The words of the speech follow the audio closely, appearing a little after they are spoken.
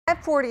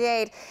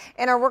5:48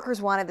 and our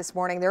workers wanted this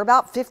morning. There are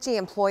about 50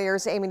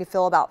 employers aiming to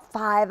fill about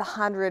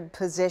 500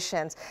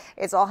 positions.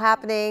 It's all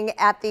happening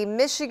at the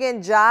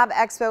Michigan Job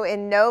Expo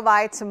in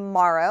Novi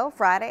tomorrow,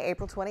 Friday,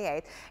 April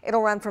 28th.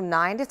 It'll run from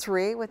 9 to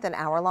 3 with an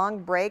hour-long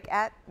break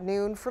at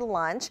noon for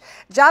lunch.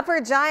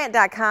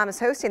 JobForAGiant.com is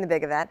hosting the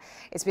big event.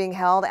 It's being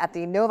held at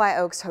the Novi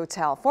Oaks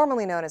Hotel,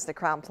 formerly known as the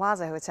Crown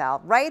Plaza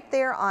Hotel, right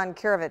there on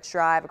Kirovich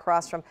Drive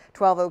across from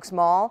 12 Oaks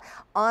Mall.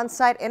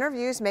 On-site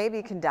interviews may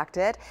be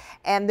conducted,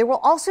 and there will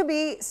also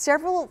be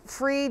several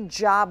free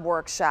job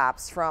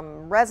workshops,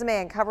 from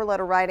resume and cover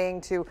letter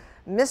writing to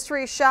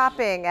mystery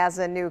shopping as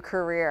a new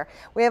career.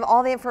 We have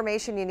all the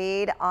information you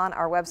need on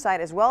our website,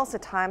 as well as the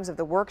times of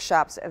the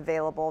workshops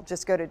available.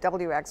 Just go to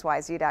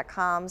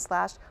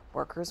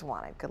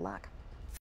WXYZ.com/workerswanted. Good luck.